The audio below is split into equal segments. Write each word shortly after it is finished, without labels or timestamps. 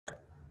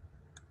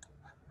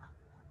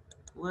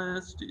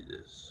let's do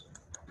this.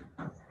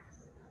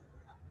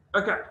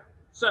 Okay,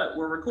 so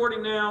we're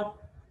recording now,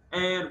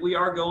 and we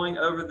are going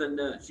over the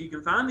notes. You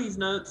can find these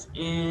notes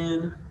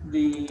in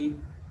the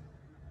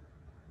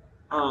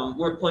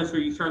workplace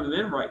where you turn them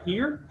in right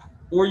here,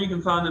 or you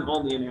can find them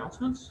on the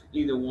announcements,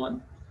 either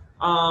one.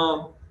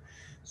 Um,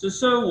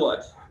 so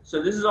what?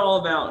 So this is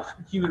all about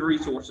human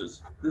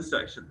resources, this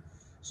section.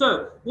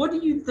 So what do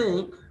you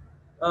think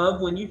of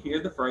when you hear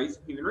the phrase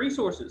human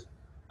resources?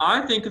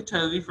 I think of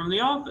Toby from The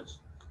Office.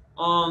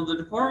 The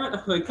department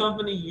of a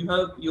company you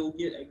hope you'll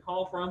get a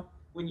call from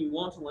when you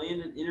want to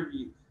land an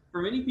interview.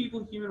 For many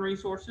people, human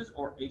resources,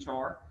 or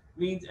HR,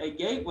 means a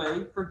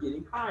gateway for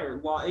getting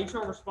hired. While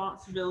HR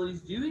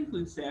responsibilities do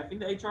include staffing,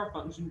 the HR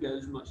function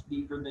goes much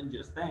deeper than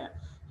just that.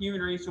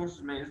 Human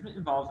resources management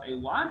involves a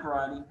wide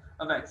variety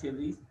of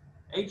activities.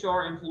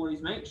 HR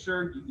employees make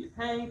sure you get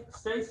paid,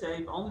 stay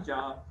safe on the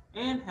job,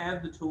 and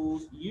have the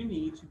tools you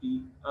need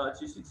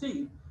to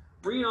succeed.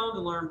 Read on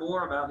to learn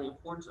more about the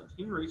importance of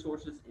human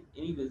resources in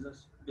any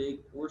business, big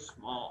or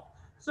small.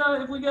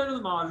 So if we go to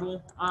the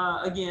module,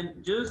 again,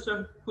 just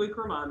a quick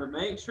reminder,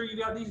 make sure you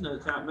got these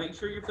notes out, make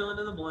sure you're filling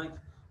in the blanks,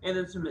 and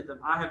then submit them.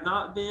 I have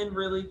not been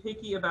really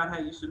picky about how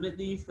you submit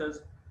these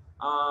because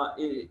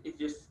it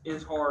just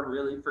is hard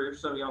really for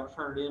some of y'all to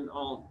turn it in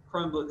on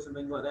Chromebooks and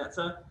things like that.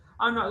 So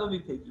I'm not going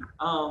to be picky.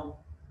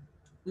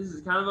 This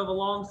is kind of a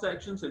long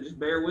section, so just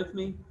bear with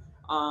me.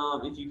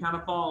 If you kind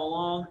of follow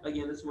along,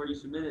 again, this is where you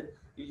submit it.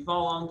 If you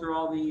follow along through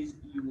all these,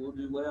 you will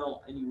do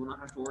well, and you will not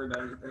have to worry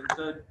about anything.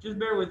 So just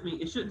bear with me.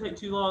 It shouldn't take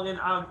too long, and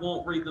I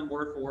won't read them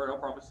word for word. I'll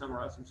probably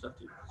summarize some stuff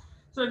too.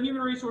 So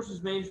human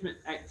resources management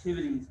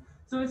activities.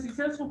 So a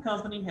successful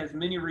company has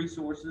many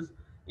resources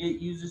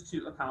it uses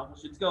to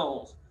accomplish its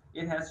goals.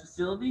 It has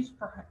facilities,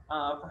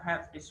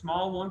 perhaps a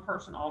small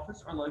one-person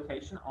office or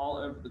location all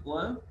over the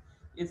globe.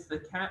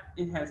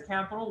 It has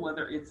capital,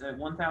 whether it's a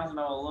 $1,000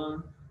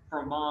 loan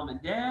from mom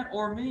and dad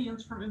or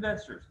millions from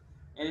investors.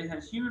 And it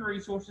has human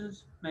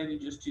resources, maybe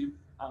just two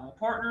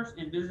partners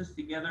in business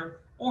together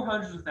or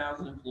hundreds of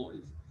thousands of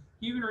employees.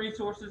 Human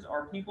resources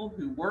are people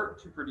who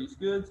work to produce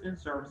goods and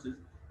services,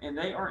 and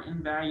they are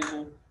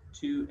invaluable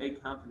to a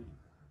company.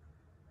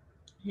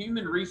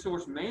 Human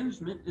resource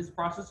management is the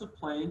process of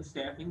planning,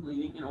 staffing,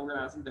 leading, and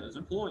organizing those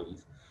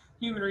employees.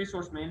 Human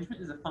resource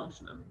management is a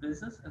function of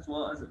business as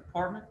well as a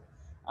department.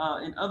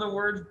 In other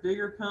words,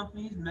 bigger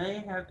companies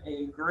may have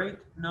a great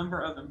number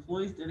of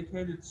employees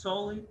dedicated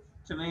solely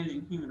to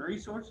managing human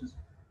resources,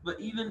 but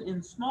even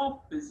in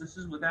small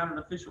businesses without an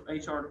official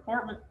HR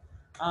department,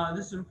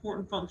 this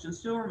important function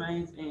still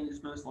remains and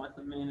is most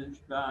likely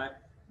managed by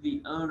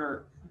the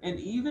owner. And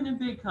even in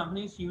big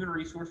companies, human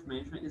resource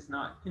management is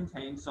not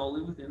contained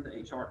solely within the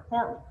HR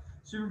department.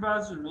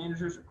 Supervisors and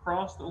managers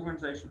across the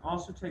organization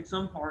also take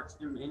some parts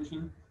in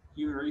managing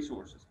human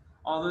resources,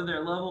 although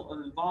their level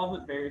of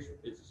involvement varies from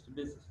business to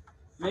business.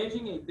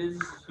 Managing a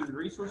business's human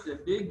resources is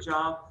a big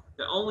job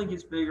that only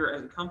gets bigger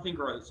as a company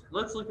grows.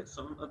 Let's look at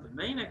some of the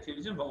main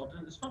activities involved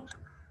in this function.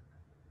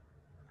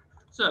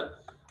 So,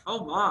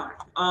 oh my,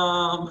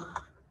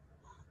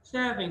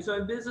 staffing.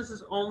 So a business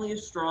is only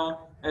as strong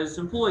as its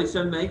employees.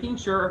 So making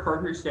sure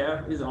appropriate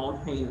staff is on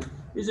hand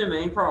is a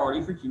main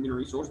priority for human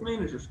resource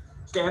managers.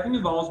 Staffing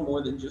involves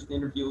more than just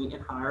interviewing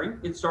and hiring.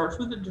 It starts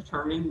with a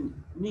determining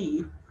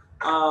need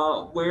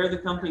where the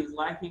company is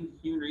lacking the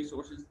human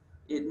resources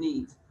it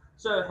needs.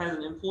 So has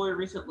an employee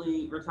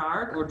recently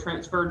retired or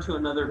transferred to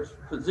another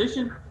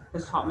position?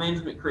 Has top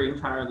management created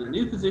entirely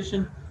new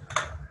position?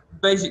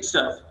 Basic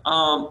stuff.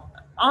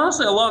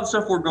 Honestly, a lot of the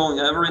stuff we're going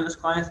over in this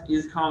class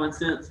is common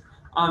sense.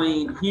 I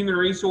mean, human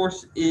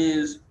resource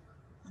is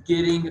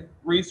getting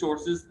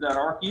resources that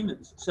are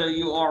humans. So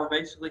you are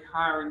basically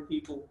hiring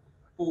people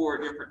for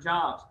different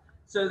jobs.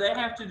 So they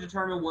have to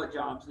determine what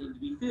jobs need to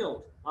be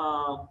filled.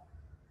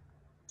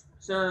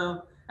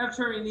 So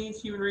after determining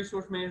needs, human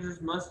resource managers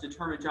must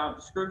determine job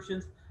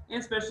descriptions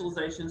and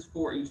specializations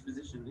for each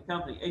position in the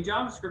company. A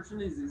job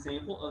description is an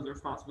example of the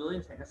responsibility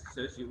and tasks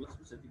associated with a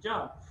specific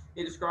job.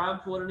 It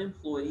describes what an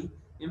employee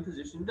in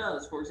position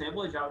does. For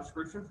example, a job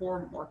description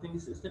for a marketing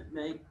assistant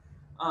may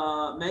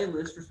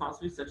list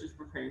responsibilities such as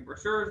preparing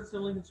brochures and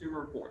assembling consumer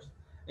reports.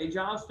 A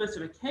job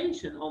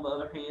specification, on the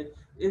other hand,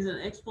 is an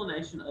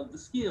explanation of the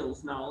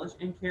skills, knowledge,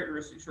 and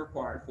characteristics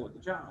required for the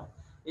job.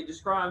 It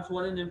describes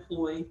what an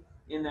employee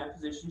in that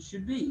position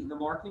should be. The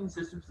marketing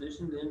assistant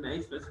position then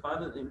may specify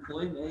that the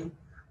employee may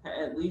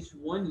have at least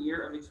 1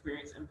 year of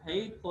experience and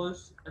pay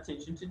close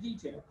attention to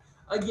detail.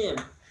 Again,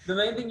 the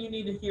main thing you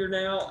need to hear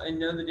now and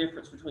know the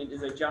difference between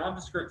is a job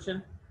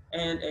description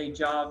and a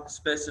job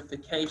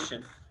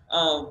specification.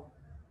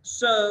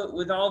 So,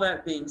 with all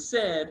that being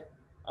said,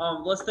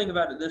 let's think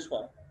about it this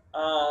way.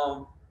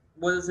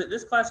 Was it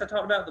this class I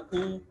talked about the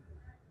pool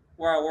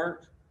where I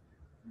worked?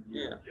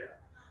 Yeah.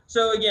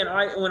 So again,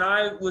 when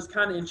I was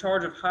kind of in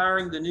charge of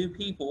hiring the new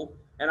people,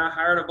 and I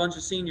hired a bunch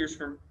of seniors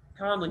from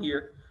Conley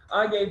here,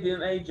 I gave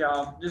them a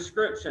job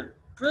description.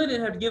 Really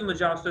didn't have to give them a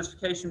job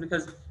specification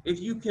because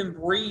if you can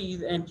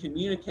breathe and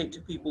communicate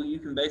to people, you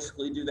can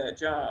basically do that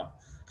job.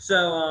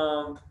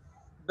 So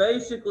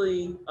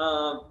basically,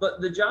 but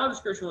the job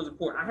description was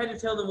important. I had to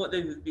tell them what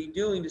they would be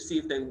doing to see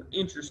if they were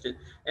interested,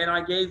 and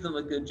I gave them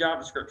a good job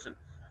description.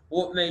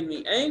 What made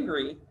me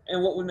angry,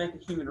 and what would make a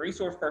human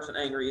resource person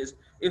angry, is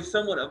if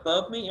someone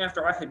above me,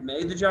 after I had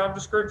made the job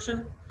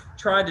description,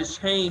 tried to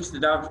change the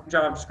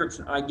job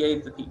description I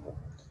gave the people.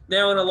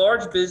 Now, in a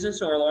large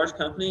business or a large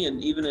company,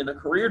 and even in a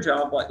career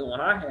job like the one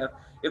I have,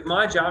 if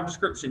my job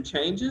description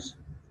changes,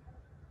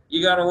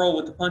 you got to roll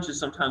with the punches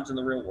sometimes in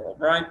the real world,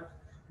 right?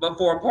 But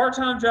for a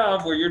part-time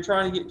job where you're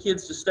trying to get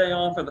kids to stay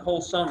on for the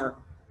whole summer,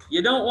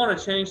 you don't want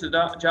to change the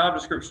job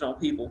description on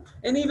people.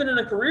 And even in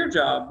a career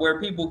job where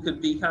people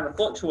could be kind of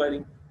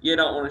fluctuating, you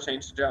don't want to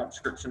change the job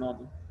description on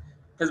them.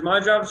 Has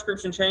my job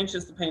description changed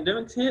since the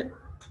pandemic's hit?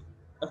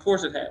 Of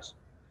course it has.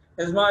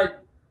 Has my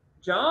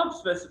job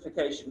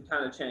specification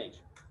kind of changed?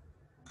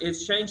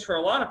 It's changed for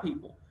a lot of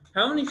people.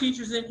 How many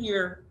teachers in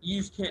here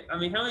how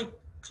many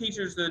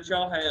teachers that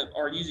y'all have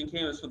are using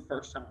Canvas for the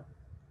first time?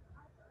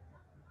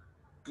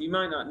 You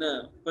might not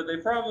know, but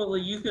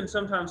you can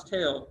sometimes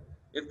tell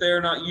if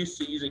they're not used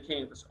to using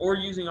Canvas or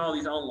using all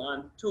these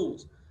online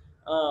tools.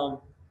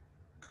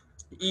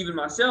 Even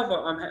myself,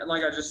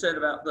 like I just said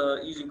about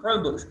using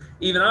Chromebooks,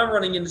 even I'm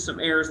running into some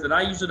errors that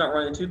I usually don't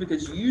run into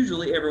because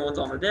usually everyone's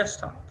on a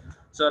desktop,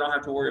 so I don't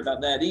have to worry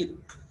about that either.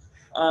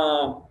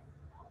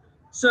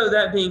 So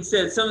that being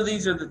said, some of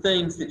these are the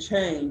things that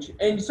change,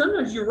 and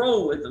sometimes you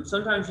roll with them.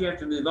 Sometimes you have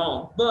to move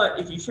on.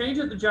 But if you change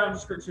up the job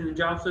description and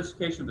job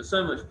specification but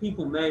so much,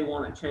 people may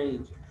want to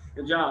change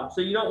the job. So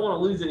you don't want to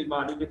lose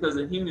anybody because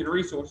the human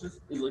resources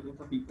is looking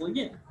for people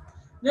again.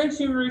 Next,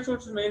 human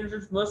resources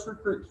managers must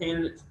recruit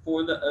candidates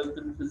for the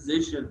open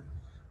position.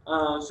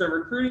 So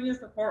recruiting is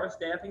the part of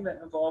staffing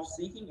that involves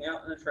seeking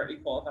out and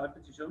attracting qualified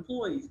potential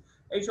employees.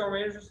 HR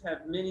managers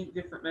have many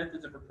different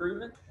methods of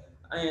recruitment,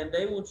 and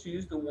they will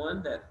choose the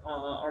one that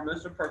are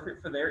most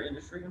appropriate for their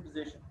industry and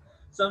position.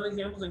 Some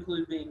examples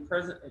include being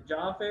present at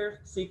job fairs,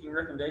 seeking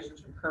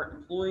recommendations from current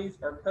employees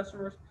or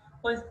customers,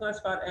 placing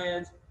classified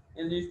ads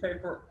in the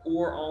newspaper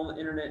or on the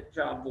internet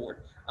job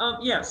board.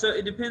 So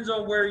it depends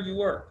on where you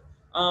work.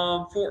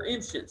 For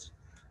instance,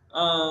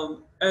 when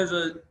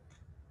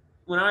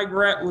I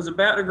was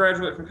about to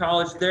graduate from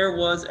college, there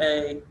was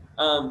a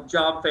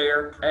job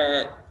fair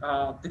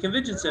at the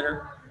convention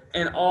center,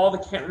 and all the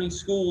county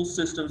school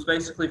systems,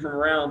 basically from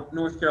around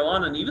North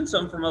Carolina and even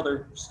some from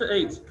other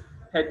states,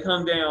 had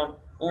come down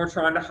and were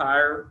trying to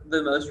hire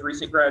the most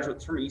recent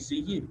graduates from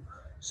ECU.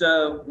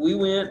 So we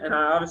went, and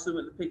I obviously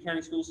went to the Pitt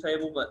County Schools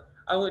table, but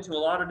I went to a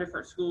lot of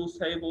different schools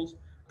tables.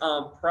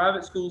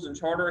 Private schools and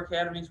charter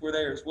academies were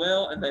there as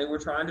well, and they were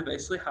trying to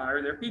basically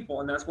hire their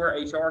people, and that's where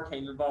HR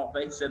came involved.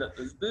 They set up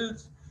those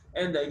booths,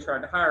 and they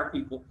tried to hire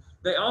people.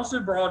 They also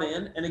brought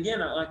in, and again,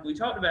 like we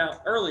talked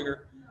about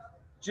earlier,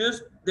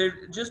 just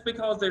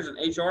because there's an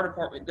HR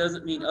department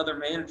doesn't mean other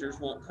managers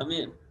won't come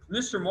in.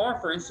 Mr. Marr,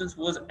 for instance,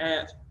 was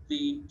at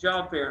the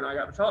job fair, and I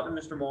got to talk to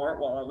Mr. Marr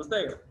while I was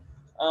there.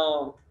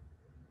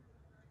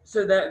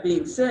 So that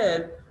being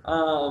said,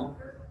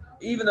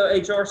 even though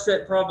HR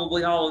set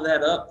probably all of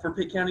that up for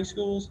Pitt County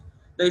Schools,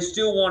 they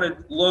still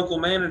wanted local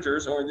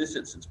managers, or in this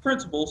instance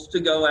principals, to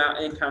go out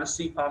and kind of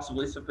see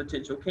possibly some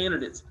potential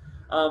candidates,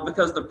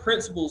 because the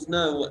principals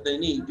know what they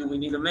need. Do we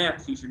need a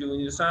math teacher? Do we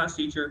need a science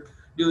teacher?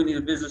 Do we need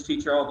a business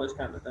teacher? All those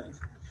kind of things.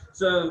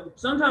 So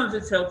sometimes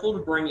it's helpful to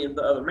bring in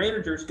the other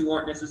managers who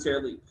aren't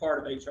necessarily part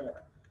of HR.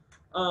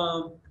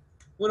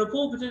 When a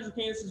pool of potential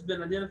candidates has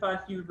been identified,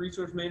 human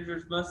resource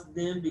managers must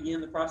then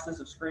begin the process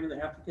of screening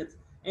the applicants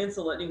and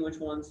selecting which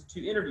ones to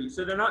interview.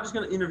 So they're not just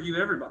going to interview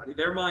everybody.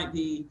 There might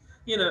be,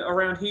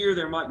 around here,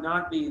 there might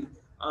not be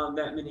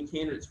that many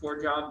candidates for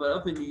a job, but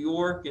up in New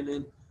York and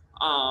then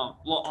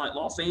like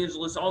Los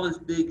Angeles, all those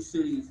big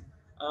cities,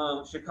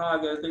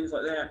 Chicago, things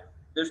like that,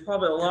 there's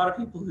probably a lot of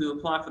people who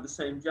apply for the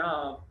same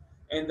job,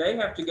 and they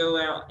have to go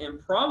out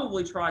and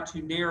probably try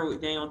to narrow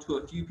it down to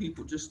a few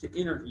people just to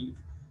interview.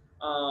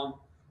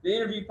 The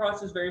interview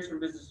process varies from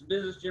business to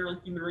business.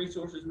 Generally, human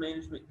resources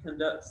management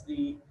conducts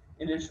the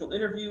initial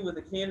interview with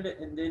a candidate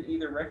and then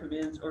either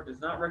recommends or does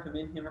not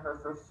recommend him or her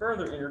for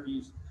further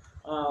interviews.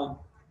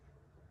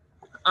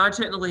 I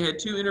technically had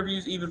 2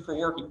 interviews even for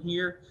working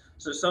here,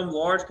 so some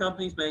large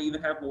companies may even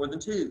have more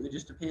than 2. It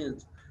just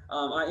depends.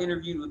 I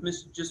interviewed with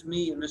just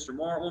me and Mr.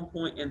 Marr at one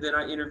point, and then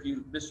I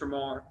interviewed Mr.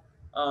 Marr,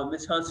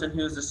 Ms. Hudson,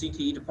 who is the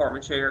CTE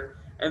department chair,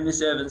 and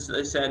Ms. Evans.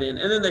 They sat in,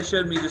 and then they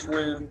showed me this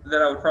room that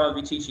I would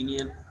probably be teaching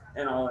in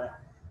and all that.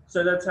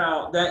 So that's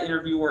how that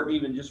interview worked,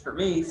 even just for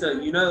me. So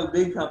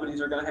big companies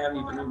are going to have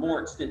even a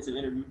more extensive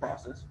interview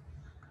process.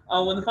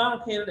 When the final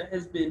candidate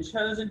has been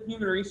chosen,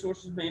 human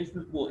resources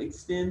management will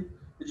extend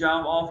the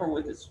job offer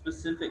with its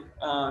specific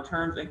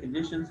terms and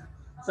conditions.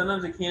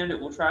 Sometimes a candidate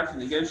will try to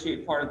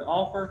negotiate part of the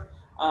offer.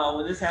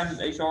 When this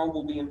happens, HR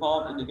will be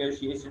involved in the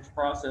negotiations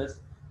process.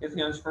 If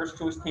the first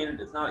choice candidate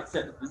does not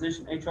accept the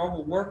position, HR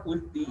will work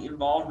with the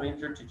involved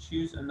manager to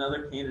choose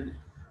another candidate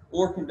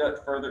or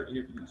conduct further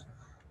interviews.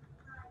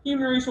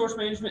 Human resource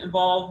management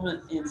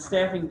involvement in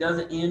staffing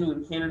doesn't end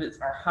when candidates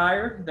are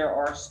hired. There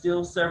are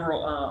still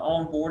several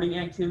onboarding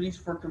activities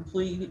to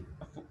complete.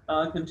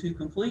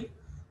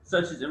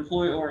 such as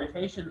employee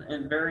orientation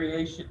and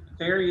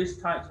various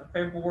types of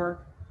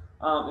paperwork,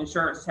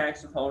 insurance,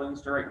 tax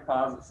withholdings, direct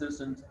deposit,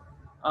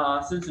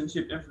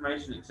 citizenship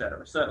information,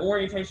 etc. So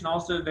orientation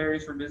also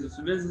varies from business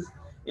to business.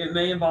 It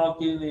may involve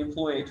giving the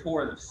employee a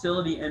tour of the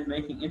facility and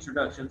making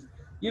introductions,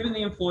 giving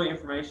the employee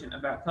information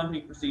about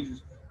company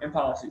procedures and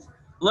policies.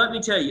 Let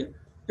me tell you,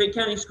 Pitt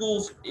County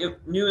Schools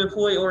new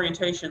employee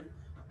orientation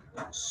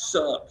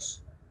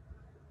sucks.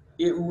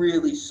 It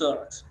really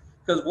sucks.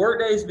 Because work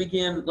days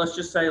begin, let's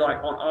just say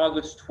like on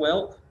August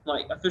 12th,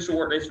 like official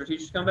work days for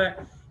teachers come back.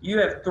 You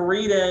have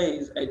 3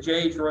 days at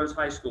J.H. Rose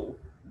High School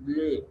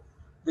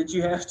that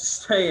you have to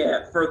stay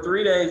at for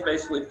 3 days,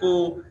 basically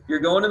full. You're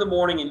going in the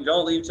morning and you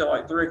don't leave till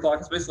like 3 o'clock.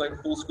 It's basically like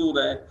a full school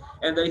day.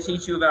 And they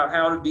teach you about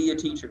how to be a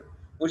teacher,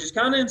 which is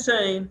kind of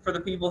insane for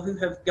the people who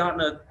have gotten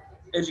an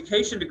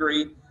education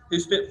degree, who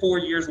spent 4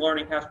 years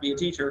learning how to be a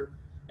teacher,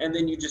 and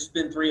then you just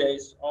spend 3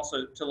 days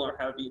also to learn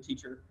how to be a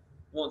teacher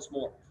once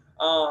more.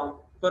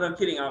 But I'm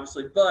kidding,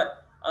 obviously.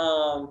 But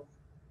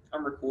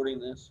I'm recording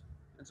this,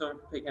 and someone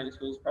from Pitt County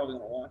Schools is probably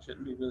going to watch it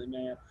and be really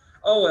mad.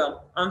 Oh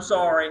well, I'm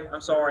sorry.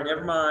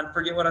 Never mind.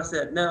 Forget what I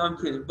said. No, I'm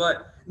kidding.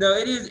 But no,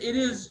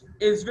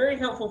 it's very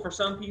helpful for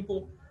some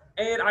people,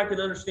 and I can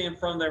understand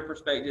from their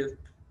perspective.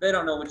 They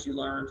don't know what you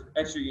learned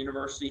at your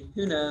university.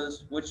 Who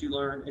knows what you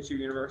learned at your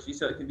university?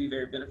 So it can be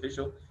very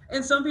beneficial.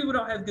 And some people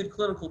don't have good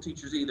clinical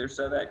teachers either,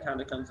 so that kind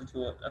of comes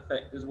into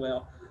effect as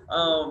well.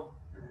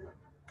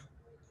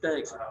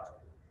 Thanks.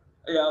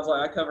 Yeah, I was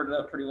like, I covered it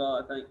up pretty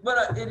well, I think.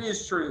 But it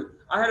is true.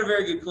 I had a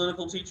very good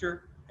clinical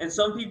teacher, and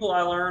some people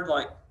I learned,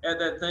 like, at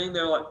that thing,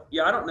 they were like,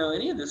 yeah, I don't know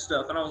any of this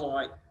stuff. And I was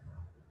like,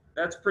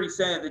 that's pretty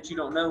sad that you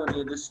don't know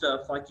any of this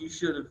stuff. Like, you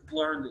should have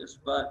learned this.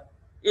 But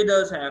it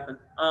does happen.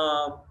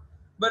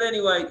 But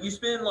anyway, you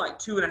spend like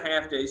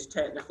 2.5 days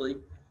technically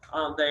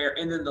there,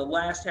 and then the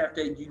last half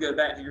day you go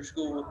back to your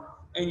school,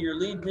 and your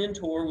lead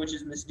mentor, which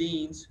is Miss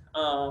Deans,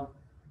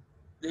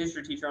 the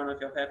history teacher, I don't know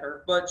if y'all had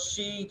her, but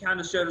she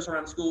kind of showed us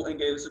around the school and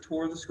gave us a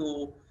tour of the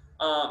school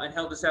and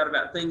helped us out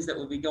about things that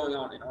would be going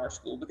on in our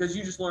school, because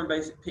you just learn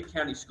basic Pitt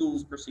County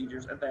schools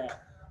procedures at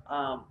that.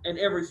 And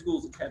every school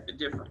is a tad bit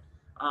different.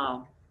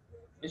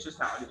 It's just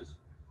how it is.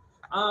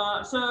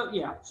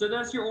 So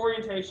that's your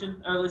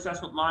orientation, or at least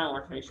that's what my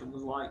orientation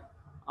was like.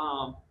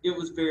 It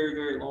was very,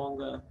 very long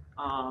though.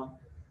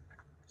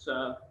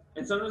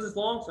 And sometimes it's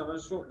long, sometimes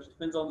it's short. It just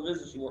depends on the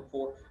business you work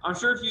for. I'm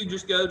sure if you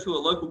just go to a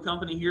local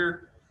company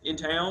here in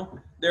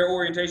town, their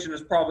orientation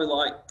is probably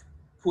like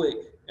quick,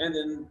 and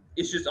then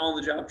it's just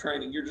on-the-job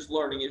training. You're just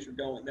learning as you're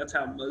going. That's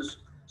how most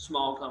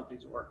small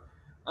companies work.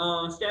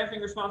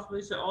 Staffing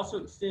responsibilities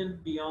also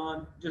extend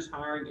beyond just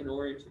hiring and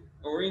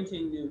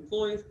orienting new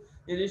employees.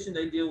 In addition,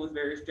 they deal with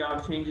various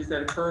job changes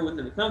that occur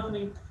within the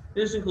company.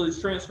 This includes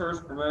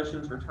transfers,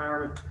 promotions,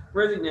 retirement,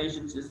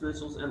 resignations,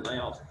 dismissals, and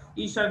layoffs.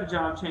 Each type of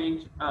job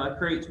change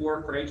creates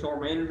work for HR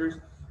managers.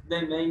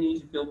 They may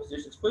need to fill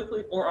positions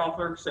quickly or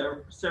offer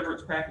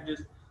severance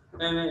packages.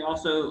 They may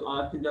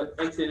also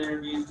conduct exit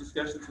interviews,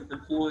 discussions with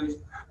employees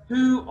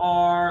who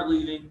are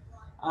leaving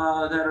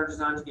that are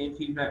designed to gain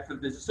feedback for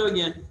the business. So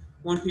again,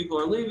 when people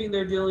are leaving,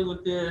 they're dealing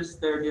with this.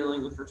 They're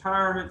dealing with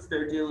retirements.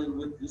 They're dealing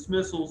with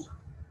dismissals.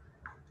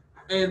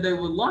 And they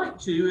would like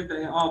to, if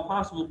they all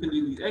possible, can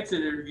do these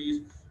exit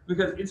interviews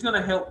because it's going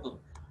to help them.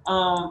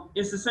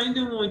 It's the same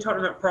thing when we talked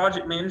about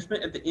project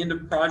management. At the end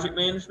of project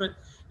management,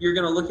 you're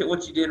going to look at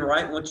what you did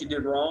right and what you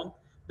did wrong.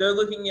 They're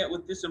looking at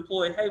with this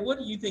employee, hey, what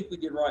do you think we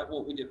did right and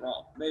what we did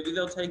wrong? Maybe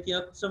they'll take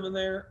up some of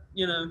their,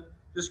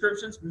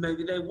 descriptions.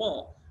 Maybe they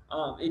won't.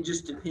 It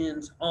just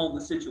depends on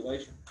the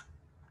situation.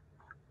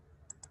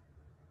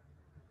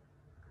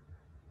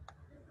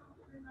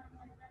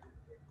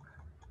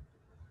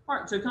 All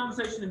right, so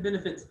compensation and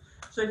benefits.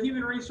 So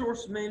human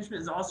resource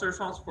management is also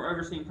responsible for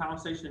overseeing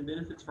compensation and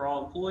benefits for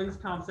all employees.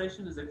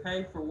 Compensation is a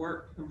pay for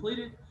work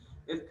completed.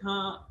 It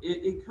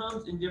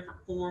comes in different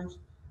forms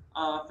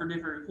for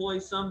different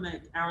employees. Some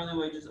make hourly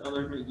wages,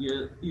 others make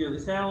yearly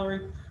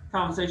salary.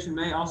 Compensation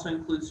may also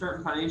include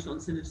certain financial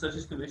incentives such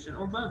as commission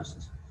or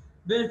bonuses.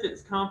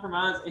 Benefits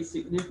comprise a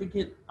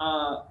significant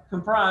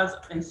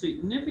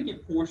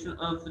portion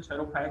of the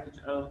total package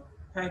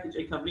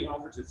a company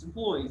offers its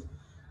employees.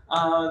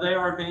 They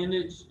are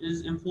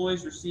advantages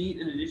employees receive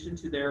in addition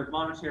to their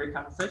monetary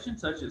compensation,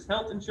 such as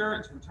health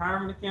insurance,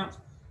 retirement accounts,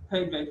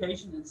 paid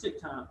vacation, and sick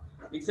time,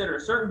 etc.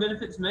 Certain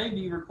benefits may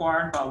be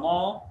required by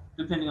law,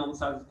 depending on the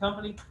size of the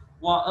company,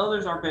 while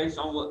others are based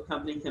on what the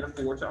company can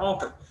afford to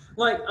offer.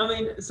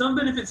 Some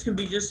benefits can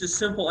be just as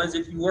simple as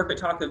if you work at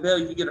Taco Bell,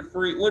 you get a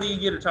free. What do you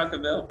get at Taco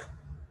Bell?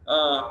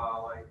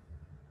 Like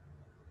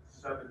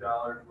 $7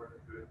 worth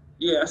of food.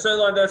 Yeah,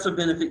 so that's a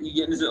benefit you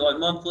get. Is it like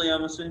monthly?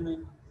 I'm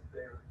assuming.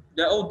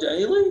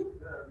 Daily?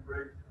 Yeah,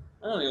 great.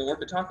 I don't even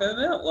work at Taco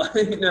Bell.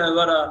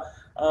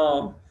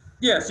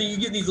 Yeah, so you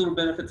get these little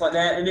benefits like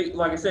that, and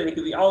like I said, it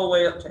could be all the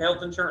way up to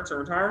health insurance or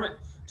retirement,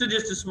 to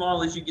just as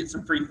small as you get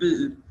some free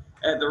food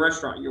at the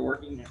restaurant you're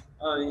working at,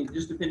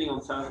 just depending on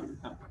the size of your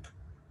company.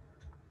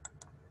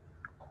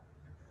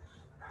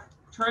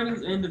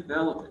 Trainings and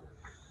development.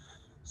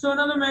 So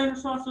another main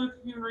responsibility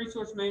for human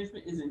resource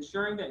management is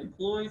ensuring that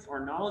employees are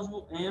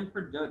knowledgeable and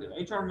productive.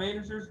 HR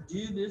managers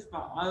do this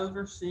by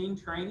overseeing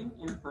training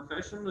and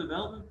professional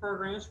development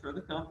programs for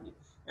the company.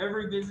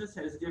 Every business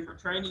has different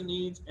training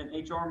needs, and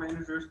HR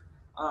managers'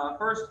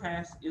 first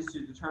task is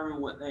to determine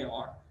what they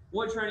are.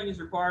 What training is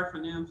required for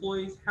new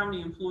employees? How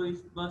many employees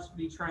must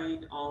be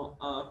trained on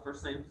for the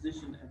same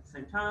position at the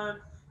same time?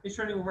 Is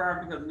training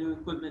required because of new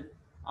equipment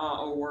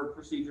or work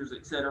procedures,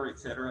 et cetera, et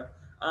cetera?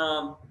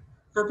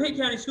 For Pitt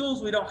County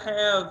Schools, we don't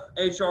have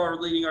HR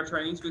leading our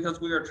trainings because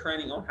we are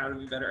training on how to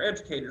be better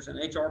educators. And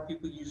HR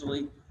people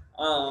usually,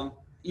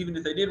 even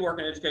if they did work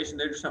in education,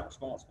 they're just not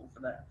responsible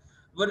for that.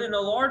 But in a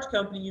large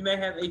company, you may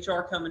have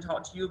HR come and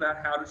talk to you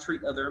about how to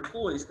treat other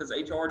employees because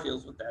HR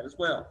deals with that as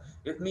well.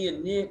 If me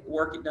and Nick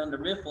work at Dunder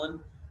Mifflin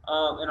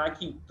and I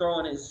keep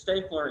throwing his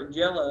stapler in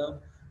Jello,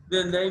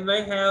 then they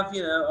may have,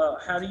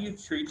 how do you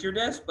treat your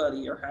desk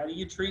buddy or how do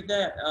you treat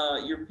that,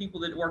 your people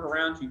that work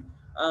around you.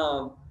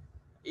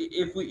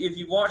 If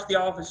you watch The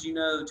Office,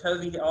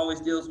 Toby always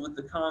deals with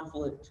the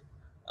conflict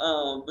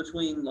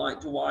between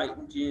like Dwight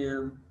and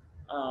Jim.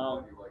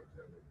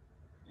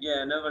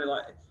 Yeah, nobody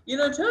liked it.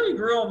 Toby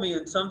grew on me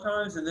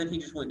sometimes, and then he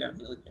just went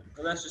downhill again.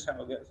 So that's just how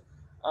it goes.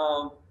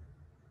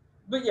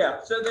 But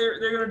yeah, so they're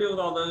going to deal with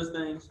all those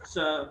things.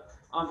 So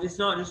it's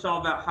not just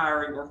all about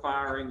hiring or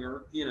firing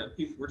or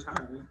people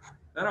retiring.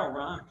 That all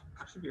rhymed.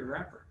 I should be a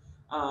rapper.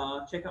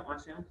 Check out my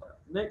SoundCloud.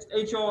 Next,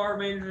 HR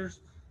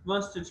managers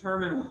must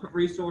determine what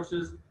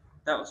resources.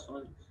 That was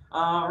funny.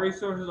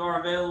 Resources are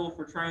available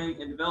for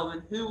training and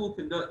development. Who will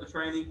conduct the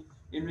training?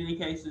 In many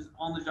cases,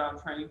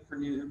 on-the-job training for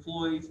new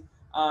employees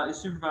is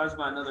supervised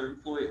by another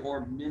employee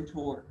or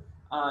mentor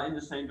in the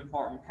same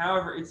department.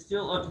 However, it's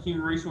still up to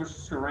human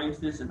resources to arrange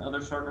this in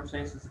other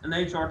circumstances. An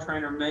HR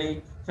trainer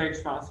may take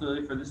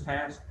responsibility for this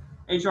task.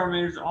 HR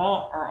managers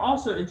are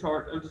also in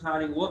charge of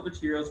deciding what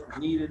materials are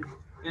needed.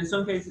 In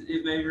some cases,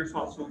 it may be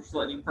responsible for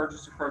selecting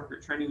purchase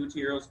appropriate training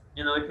materials.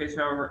 In other cases,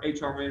 however,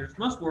 HR managers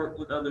must work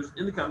with others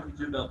in the company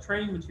to develop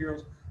training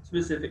materials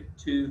specific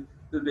to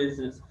the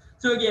business.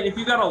 So again, if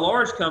you've got a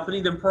large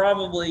company, then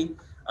probably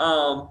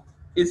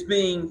it's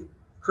being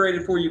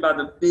created for you by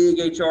the big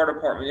HR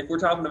department. If we're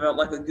talking about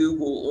like a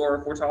Google or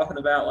if we're talking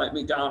about like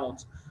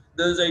McDonald's,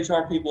 those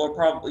HR people are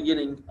probably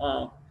getting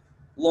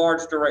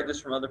large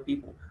directives from other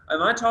people.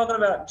 Am I talking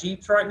about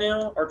Jeeps right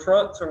now or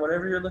trucks or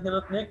whatever you're looking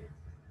up, Nick?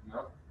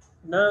 No.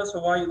 No, so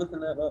why are you looking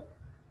that up?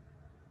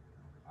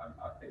 I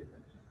pay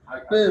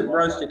attention. Boom,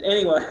 roasted.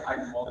 Anyway. I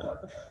can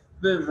multitask.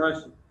 Boom,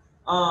 roasted.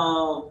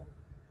 No,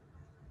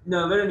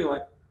 but anyway.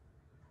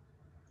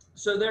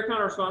 So they're kind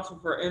of responsible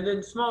for, and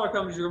then smaller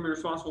companies are going to be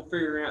responsible for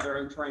figuring out their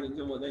own trainings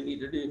and what they need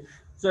to do.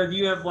 So if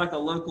you have like a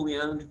locally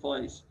owned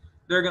place,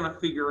 they're going to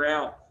figure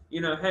out,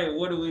 hey,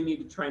 what do we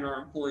need to train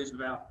our employees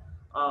about?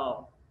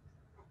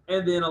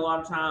 And then a lot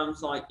of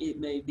times, like it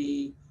may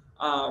be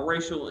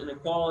racial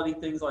inequality,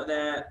 things like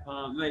that,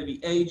 maybe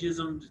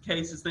ageism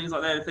cases, things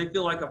like that. If they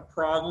feel like a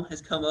problem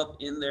has come up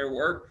in their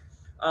work,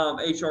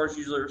 HR is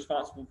usually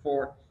responsible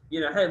for,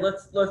 hey,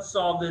 let's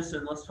solve this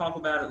and let's talk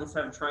about it. Let's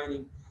have a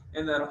training,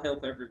 and that'll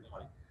help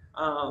everybody.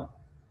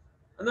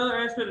 Another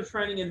aspect of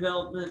training and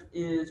development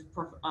is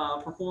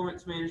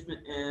performance management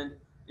and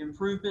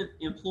improvement.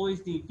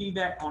 Employees need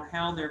feedback on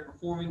how they're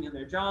performing in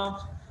their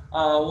jobs,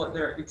 what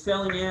they're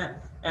excelling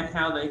at, and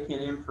how they can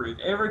improve.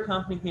 Every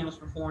company handles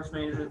performance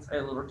management a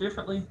little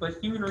differently,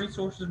 but human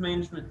resources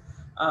management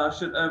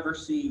should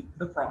oversee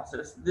the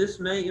process. This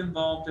may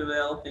involve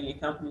developing a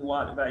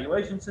company-wide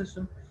evaluation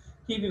system,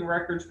 keeping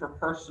records for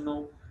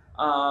personnel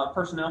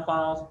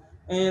files,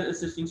 and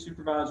assisting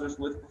supervisors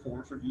with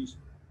performance reviews.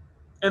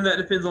 And that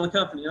depends on the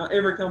company. Not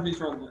every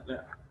company's run like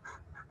that,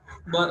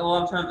 but a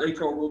lot of times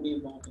HR will be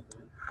involved in that.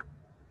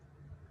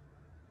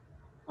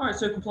 All right,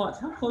 so compliance.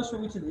 How close are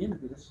we to the end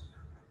of this?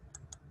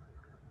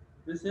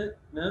 Is this it?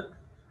 No?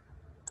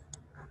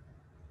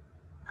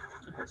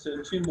 Okay,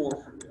 so 2 more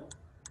for you.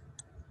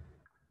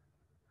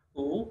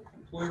 Cool.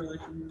 Employee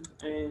relations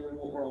and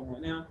what we're on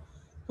right now.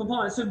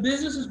 Compliance. So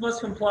businesses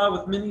must comply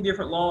with many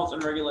different laws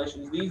and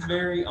regulations. These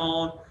vary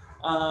on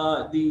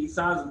the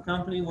size of the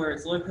company, where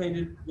it's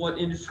located, what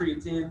industry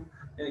it's in,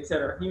 and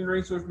etc. Human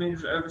resource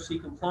managers oversee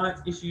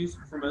compliance issues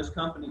for most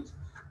companies.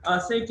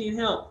 Safety and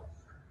health.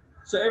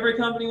 So every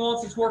company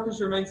wants its workers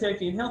to remain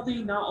safety and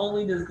healthy. Not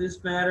only does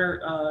this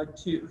matter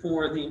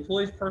for the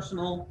employees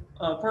personally,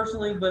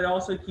 but it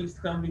also keeps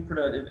the company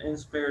productive and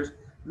spares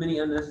many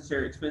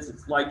unnecessary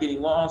expenses, like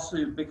getting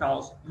lawsuit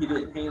because you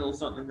didn't handle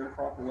something the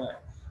proper way.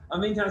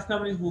 Many times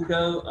companies will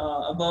go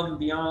above and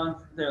beyond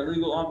their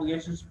legal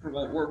obligations to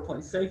promote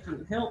workplace safety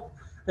and health.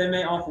 They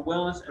may offer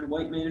wellness and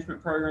weight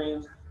management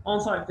programs,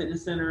 on-site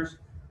fitness centers,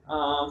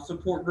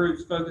 support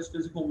groups, focused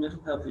physical and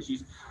mental health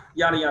issues,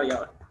 yada, yada,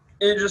 yada.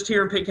 And just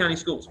here in Pitt County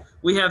Schools,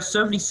 we have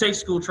so many safe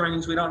school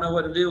trainings we don't know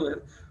what to do with,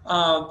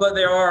 but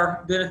they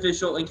are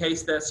beneficial in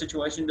case that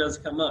situation does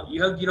come up.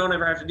 You hope you don't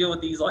ever have to deal with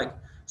these, like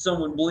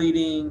someone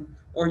bleeding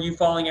or you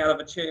falling out of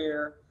a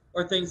chair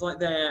or things like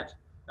that.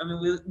 I mean,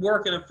 we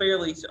work in a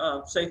fairly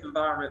safe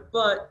environment,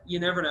 but you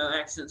never know,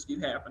 accidents do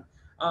happen.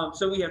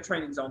 So we have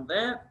trainings on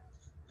that.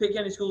 Pitt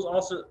County Schools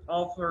also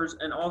offers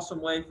an awesome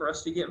way for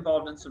us to get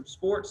involved in some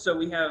sports. So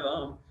we have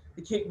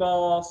the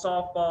kickball,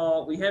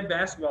 softball. We had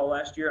basketball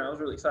last year. I was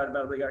really excited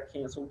about it. They got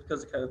canceled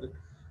because of COVID.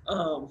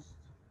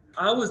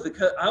 I was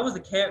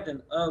the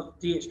captain of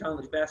DH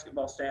College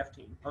basketball staff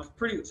team. I was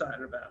pretty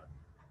excited about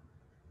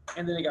it,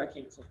 and then it got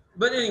canceled.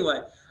 But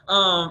anyway,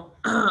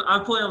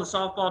 I play on the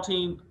softball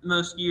team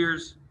most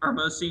years or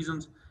most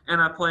seasons, and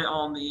I play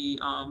on the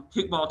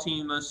kickball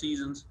team most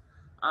seasons.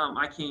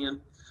 I can.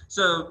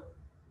 So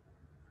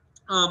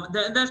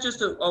that's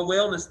just a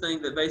wellness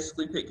thing that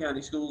basically Pitt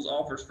County Schools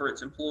offers for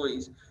its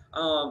employees.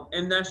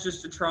 And that's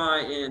just to try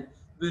and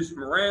boost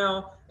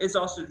morale. It's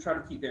also to try to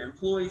keep their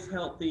employees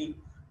healthy.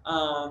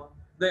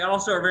 They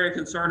also are very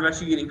concerned about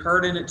you getting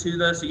hurt in it too,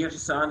 though. So you have to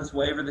sign this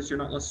waiver that you're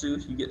not going to sue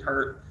if you get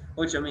hurt.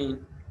 Which, I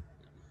mean,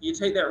 you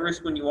take that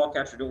risk when you walk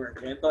out your door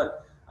every day.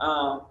 But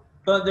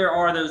there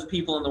are those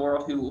people in the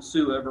world who will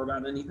sue over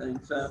about anything.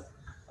 So,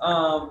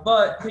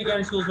 but Pitt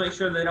County Schools make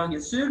sure they don't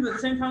get sued. But at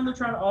the same time, they're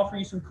trying to offer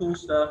you some cool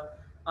stuff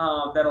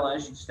that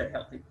allows you to stay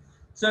healthy.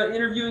 So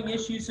interviewing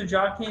issues. So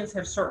job candidates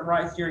have certain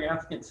rights during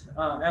applicants'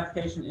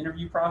 application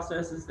interview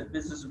processes that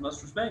businesses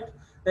must respect.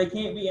 They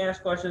can't be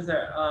asked questions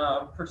that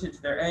pertain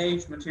to their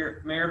age,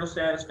 marital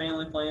status,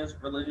 family plans,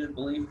 religious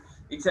belief,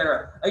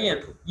 etc.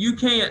 Again, you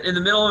can't, in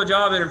the middle of a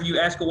job interview,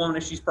 ask a woman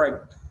if she's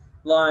pregnant.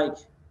 Like,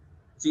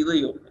 it's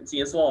illegal. It's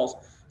against laws.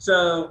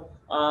 So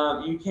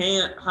you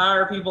can't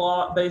hire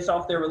people based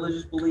off their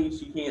religious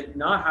beliefs. You can't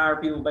not hire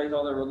people based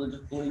on their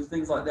religious beliefs,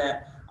 things like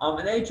that.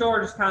 And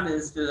HR just kind of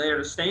is there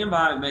to stand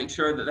by and make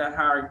sure that that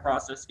hiring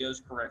process goes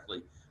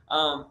correctly.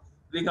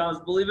 Because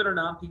believe it or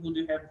not, people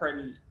do have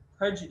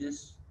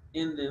prejudice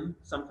in them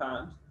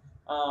sometimes.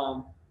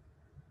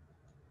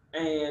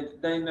 And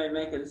they may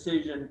make a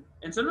decision,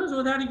 and sometimes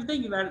without even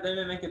thinking about it, they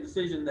may make a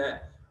decision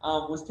that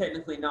was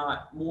technically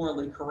not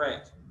morally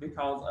correct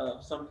because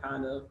of some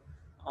kind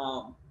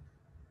of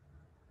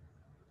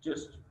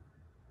just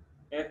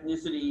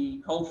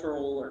ethnicity,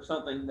 cultural, or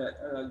something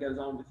that goes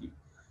on with you.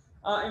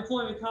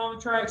 Employment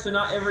contracts. So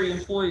not every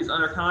employee is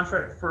under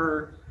contract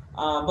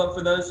but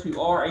for those who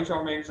are,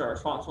 HR managers are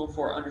responsible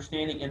for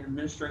understanding and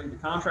administering the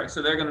contract.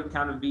 So they're going to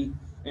kind of be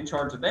in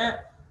charge of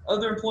that.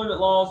 Other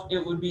employment laws,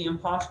 it would be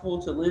impossible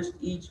to list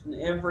each and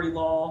every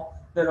law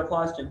that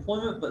applies to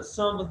employment, but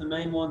some of the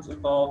main ones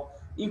involve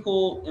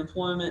equal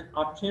employment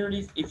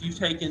opportunities. If you've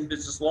taken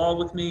business law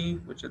with me,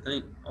 which I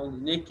think only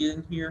Nick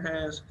in here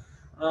has,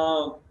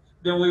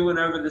 then we went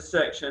over this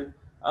section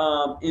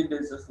in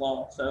business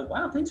law. So,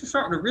 wow, things are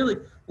starting to really,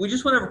 we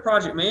just went over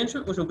project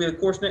management, which will be a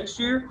course next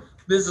year.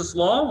 Business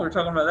law, we're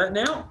talking about that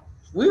now.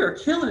 We are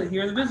killing it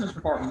here in the business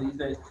department these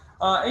days.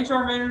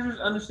 HR managers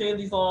understand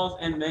these laws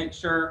and make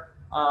sure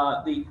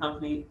the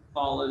company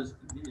follows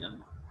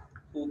them.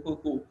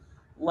 Cool.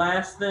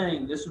 Last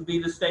thing, this would be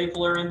the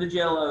stapler in the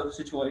Jell-O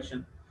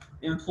situation.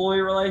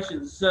 Employee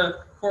relations. So,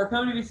 for a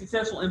company to be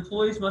successful,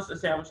 employees must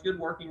establish good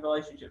working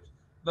relationships,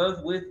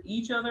 both with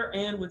each other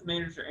and with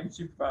managers and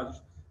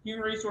supervisors.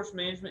 Human resource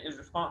management is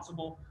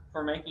responsible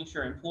for making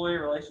sure employee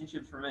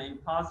relationships remain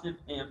positive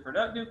and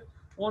productive.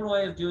 One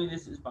way of doing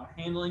this is by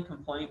handling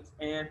complaints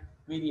and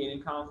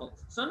mediating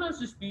conflicts. Sometimes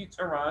disputes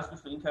arise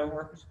between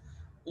coworkers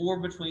or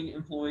between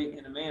employee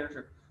and a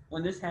manager.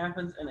 When this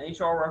happens, an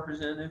HR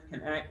representative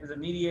can act as a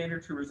mediator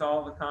to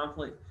resolve the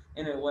conflict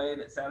in a way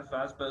that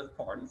satisfies both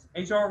parties.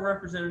 HR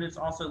representatives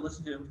also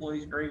listen to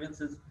employees'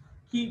 grievances,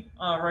 keep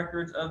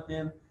records of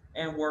them,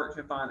 and work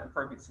to find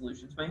appropriate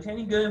solutions.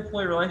 Maintaining good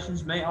employee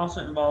relations may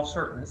also involve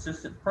certain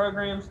assistance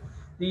programs.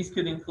 These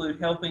could include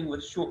helping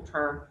with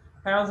short-term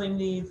housing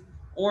needs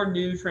or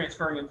new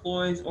transferring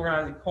employees,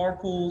 organizing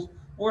carpools,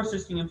 or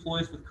assisting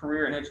employees with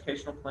career and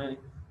educational planning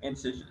and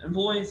decisions.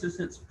 Employee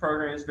assistance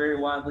programs vary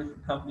widely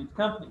from company to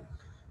company.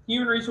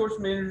 Human resource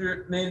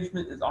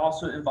management is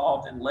also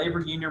involved in labor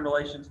union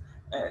relations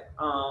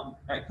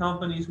at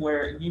companies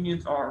where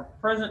unions are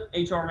present.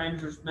 HR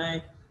managers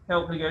may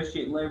help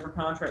negotiate labor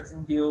contracts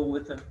and deal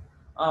with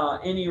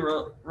any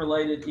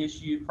related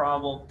issue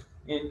problem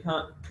in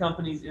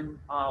companies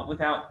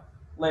without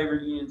labor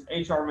unions.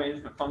 HR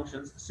management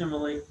functions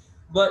similarly,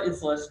 but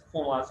it's less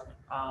formalized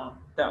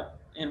that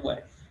in way.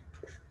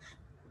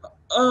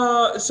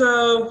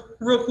 So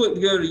real quick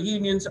to go to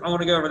unions, I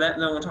want to go over that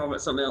and then I want to talk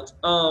about something else.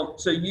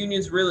 So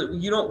unions, really,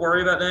 you don't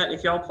worry about that.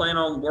 If y'all plan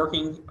on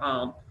working,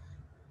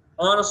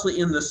 honestly,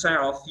 in the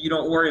South, you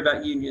don't worry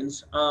about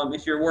unions.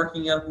 If you're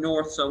working up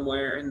north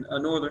somewhere in a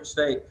northern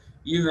state,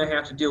 you may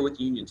have to deal with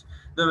unions.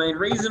 The main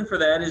reason for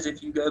that is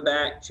if you go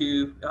back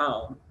to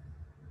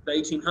the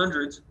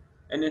 1800s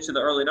and into the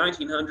early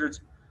 1900s,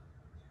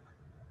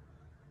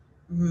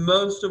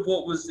 most of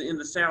what was in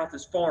the South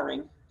is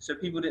farming. So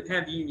people didn't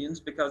have unions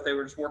because they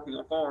were just working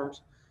on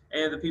farms,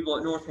 and the people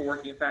at North were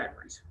working in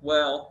factories.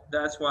 Well,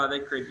 that's why they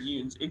created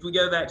unions. If we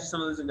go back to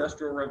some of those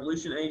Industrial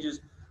Revolution ages,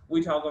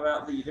 we talk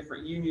about the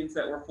different unions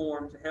that were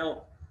formed to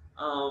help.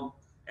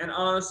 And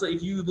honestly,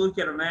 if you look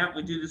at a map,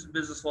 we do this in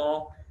business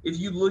law, if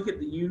you look at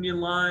the union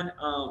line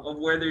of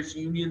where there's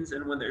unions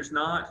and when there's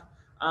not,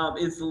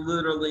 it's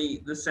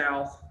literally the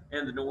South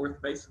and the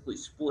North basically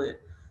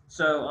split.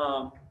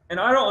 So, and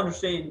I don't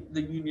understand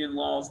the union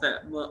laws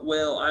that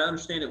well. I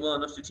understand it well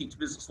enough to teach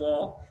business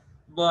law,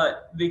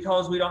 but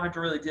because we don't have to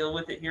really deal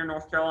with it here in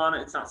North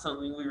Carolina, it's not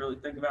something we really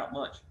think about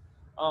much.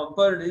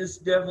 But it is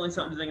definitely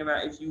something to think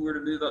about if you were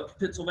to move up to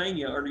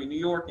Pennsylvania or to New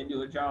York and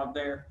do a job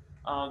there.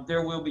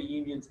 There will be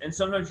unions, and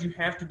sometimes you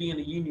have to be in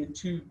a union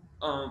to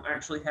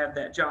actually have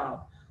that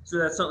job. So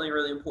that's something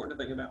really important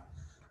to think about.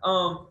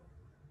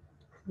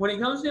 When it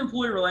comes to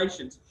employee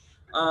relations,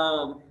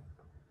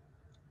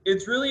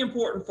 it's really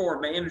important for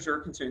a manager,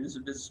 considering this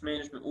is business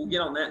management. We'll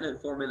get on that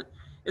note for a minute.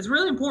 It's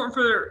really important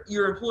for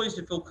your employees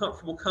to feel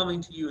comfortable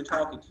coming to you and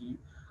talking to you.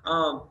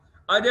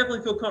 I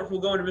definitely feel comfortable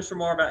going to Mr.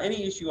 Marr about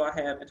any issue I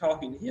have and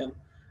talking to him.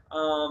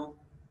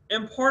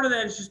 And part of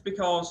that is just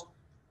because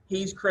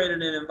he's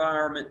created an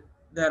environment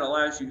that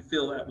allows you to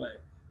feel that way,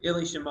 at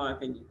least in my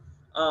opinion.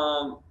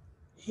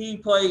 He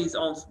plays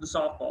on the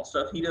softball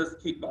stuff. He does the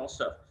kickball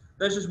stuff.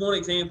 That's just one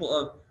example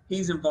of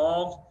he's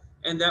involved,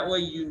 and that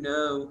way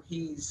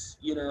he's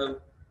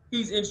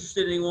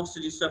interested and he wants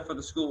to do stuff for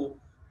the school.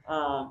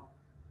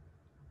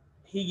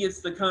 He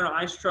gets the Kona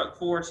ice truck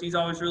for us. He's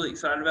always really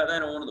excited about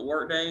that on one of the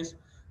work days.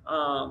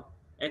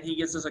 And he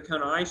gets us a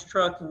Kona ice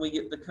truck, and we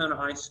get the Kona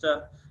ice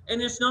stuff.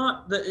 And it's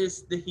not that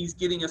he's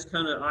getting us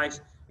Kona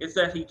ice. It's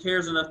that he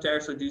cares enough to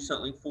actually do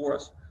something for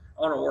us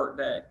on a work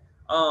day.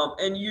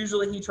 And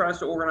usually he tries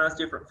to organize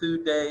different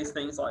food days,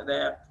 things like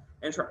that,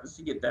 and tries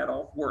to get that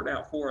all worked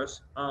out for us.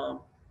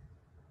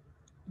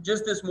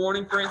 Just this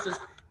morning, for instance,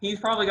 he's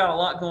probably got a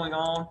lot going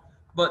on,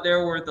 but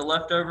there were the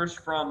leftovers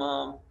from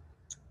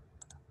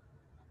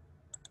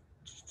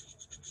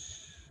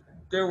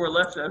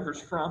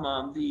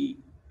the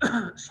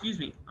excuse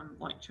me, I'm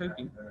like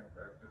choking,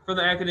 from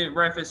the academic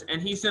breakfast,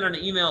 and he sent an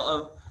email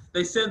of,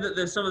 they said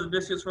that some of the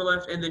biscuits were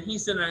left, and then he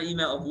sent an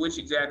email of which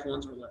exact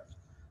ones were left.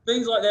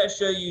 Things like that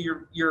show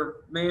you your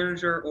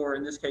manager, or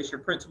in this case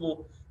your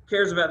principal,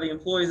 cares about the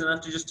employees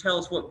enough to just tell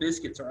us what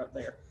biscuits are up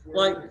there.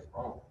 Like,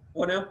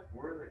 what now?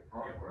 Where are they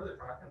from? Where are they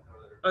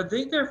from? I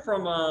think they're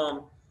from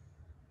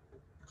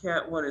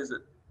what is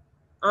it?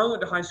 I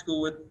went to high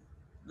school with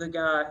the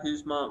guy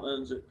whose mom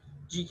owns it,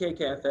 GK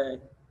Cafe.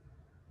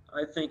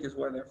 I think is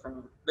where they're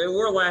from. They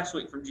were last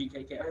week from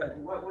GK Cafe.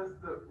 What was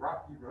the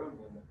Rocky Road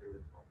one that they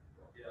were talking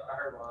about? Yeah, I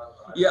heard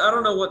one. Yeah, I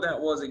don't know what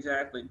that was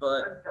exactly, I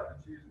but just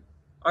got the cheese.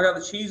 I got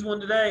the cheese one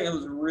today. It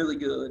was really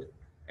good,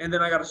 and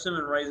then I got a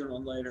cinnamon raisin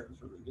one later. It was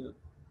really good.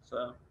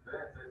 So. They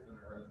didn't say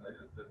cinnamon raisin. They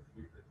just said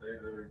sweet. They say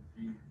they were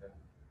cheese and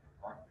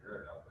Rocky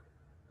Road. I was like,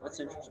 That's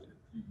interesting.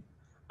 cheese.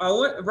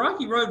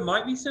 Rocky Road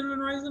might be cinnamon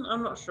raisin.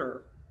 I'm not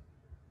sure.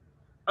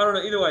 I don't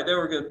know. Either way, they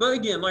were good. But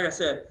again, like I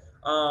said,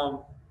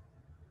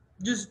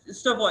 just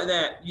stuff like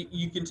that.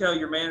 You can tell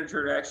your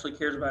manager actually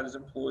cares about his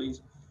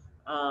employees.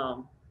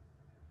 And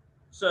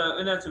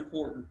that's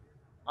important.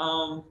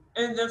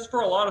 And that's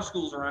for a lot of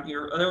schools around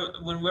here.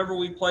 Whenever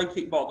we play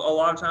kickball, a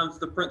lot of times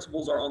the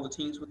principals are on the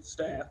teams with the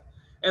staff.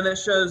 And that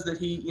shows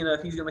that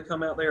if he's going to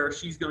come out there or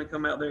she's going to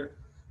come out there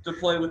to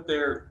play with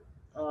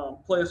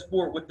play a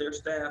sport with their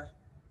staff,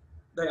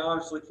 they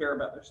obviously care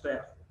about their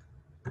staff.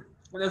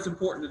 And that's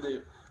important to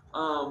do.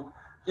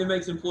 It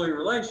makes employee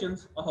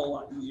relations a whole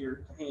lot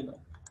easier to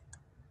handle.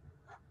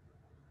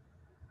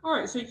 All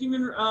right, so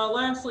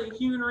lastly,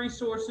 human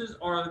resources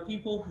are the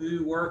people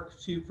who work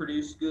to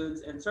produce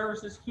goods and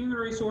services. Human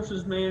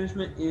resources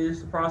management is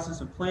the process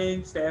of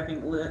planning,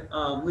 staffing,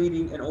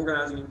 leading, and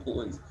organizing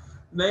employees.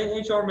 Main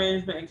HR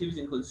management activities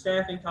include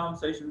staffing,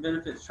 compensation,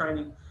 benefits,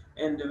 training,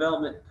 and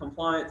development,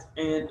 compliance,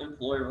 and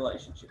employee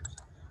relationships.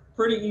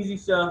 Pretty easy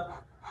stuff.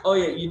 Oh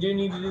yeah, you do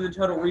need to do the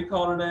total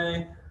recall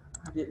today.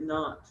 I did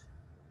not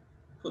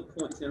put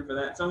points in for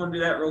that, so I'm going to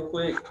do that real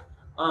quick.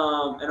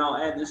 And I'll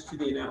add this to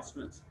the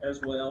announcements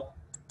as well.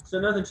 So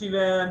nothing too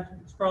bad.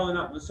 It's probably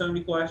not with so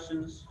many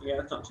questions.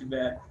 Yeah, it's not too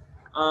bad.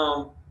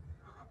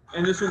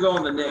 And this will go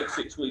on the next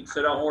 6 weeks,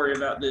 so don't worry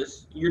about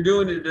this. You're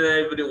doing it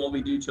today, but it won't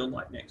be due till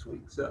like next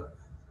week, so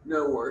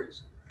no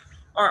worries.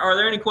 All right, are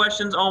there any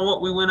questions on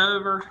what we went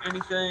over?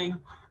 Anything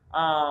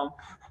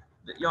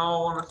that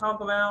y'all want to talk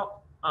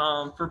about?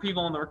 For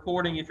people on the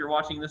recording, if you're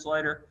watching this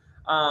later,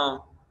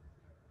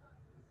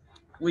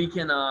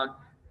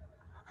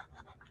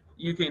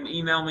 you can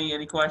email me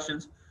any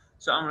questions.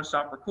 So I'm going to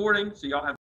stop recording so y'all have